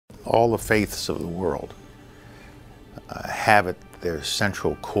all the faiths of the world have at their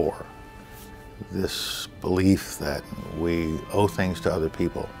central core this belief that we owe things to other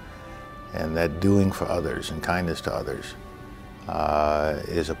people, and that doing for others and kindness to others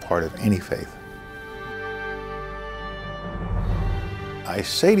is a part of any faith. I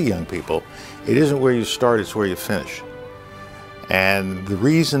say to young people, it isn't where you start, it's where you finish. And the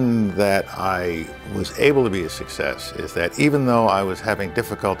reason that I was able to be a success is that even though I was having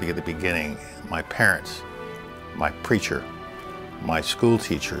difficulty at the beginning, my parents, my preacher, my school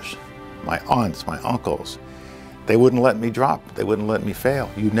teachers, my aunts, my uncles, they wouldn't let me drop. They wouldn't let me fail.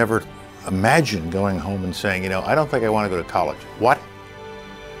 You'd never imagine going home and saying, you know, I don't think I want to go to college. What?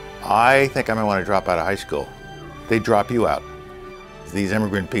 I think I might want to drop out of high school. They drop you out. These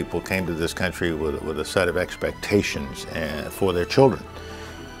immigrant people came to this country with a set of expectations for their children,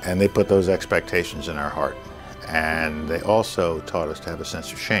 and they put those expectations in our heart. And they also taught us to have a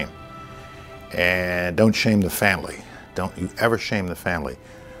sense of shame. And don't shame the family. Don't you ever shame the family.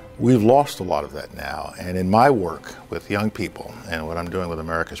 We've lost a lot of that now, and in my work with young people, and what I'm doing with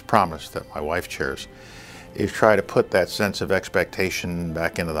America's Promise that my wife chairs, is try to put that sense of expectation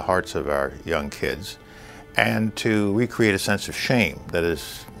back into the hearts of our young kids, and to recreate a sense of shame that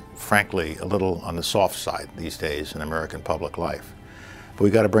is, frankly, a little on the soft side these days in American public life. But we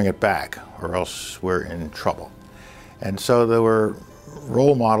got to bring it back, or else we're in trouble. And so there were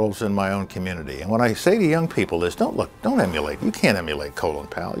role models in my own community. And what I say to young people is, don't emulate. You can't emulate Colin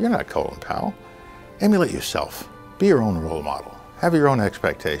Powell. You're not Colin Powell. Emulate yourself. Be your own role model. Have your own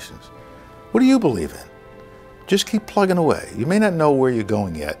expectations. What do you believe in? Just keep plugging away. You may not know where you're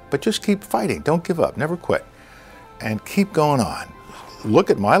going yet, but just keep fighting. Don't give up. Never quit. And keep going on. Look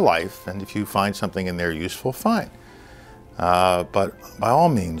at my life, and if you find something in there useful, fine. But by all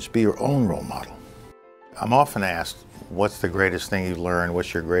means, be your own role model. I'm often asked, what's the greatest thing you've learned?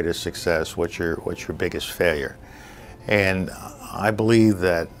 What's your greatest success? What's your biggest failure? And I believe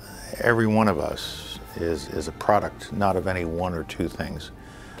that every one of us is a product not of any one or two things.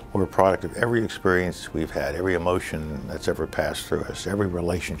 We're a product of every experience we've had, every emotion that's ever passed through us, every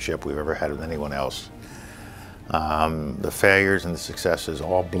relationship we've ever had with anyone else. The failures and the successes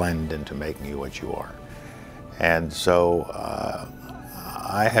all blend into making you what you are. And so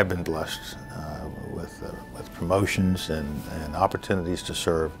I have been blessed with promotions and opportunities to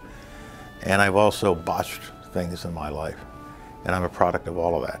serve. And I've also botched things in my life. And I'm a product of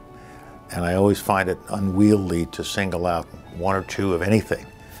all of that. And I always find it unwieldy to single out one or two of anything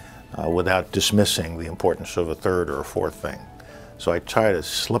without dismissing the importance of a third or a fourth thing. So I try to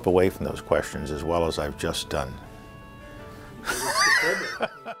slip away from those questions as well as I've just done.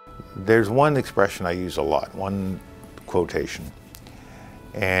 There's one expression I use a lot, one quotation.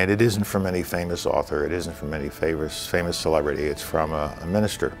 And it isn't from any famous author, it isn't from any famous celebrity, it's from a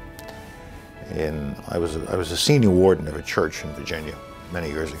minister. I was a senior warden of a church in Virginia many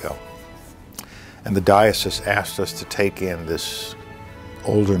years ago. And the diocese asked us to take in this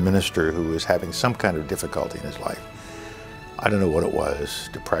older minister who was having some kind of difficulty in his life. I don't know what it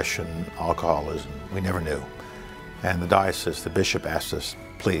was, depression, alcoholism, we never knew. And the diocese, the bishop asked us,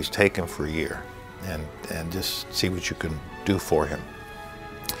 please take him for a year and just see what you can do for him.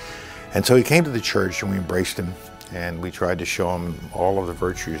 And so he came to the church and we embraced him and we tried to show him all of the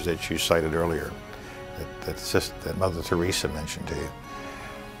virtues that you cited earlier, that Mother Teresa mentioned to you.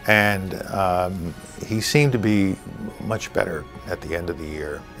 And he seemed to be much better at the end of the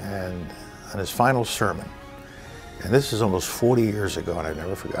year. And on his final sermon, and this is almost 40 years ago and I've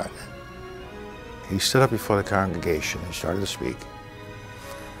never forgotten it, he stood up before the congregation and started to speak.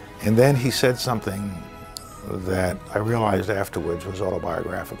 And then he said something that I realized afterwards was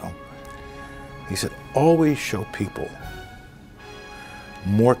autobiographical. He said, always show people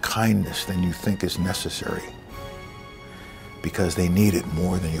more kindness than you think is necessary because they need it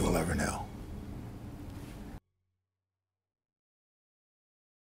more than you will ever know.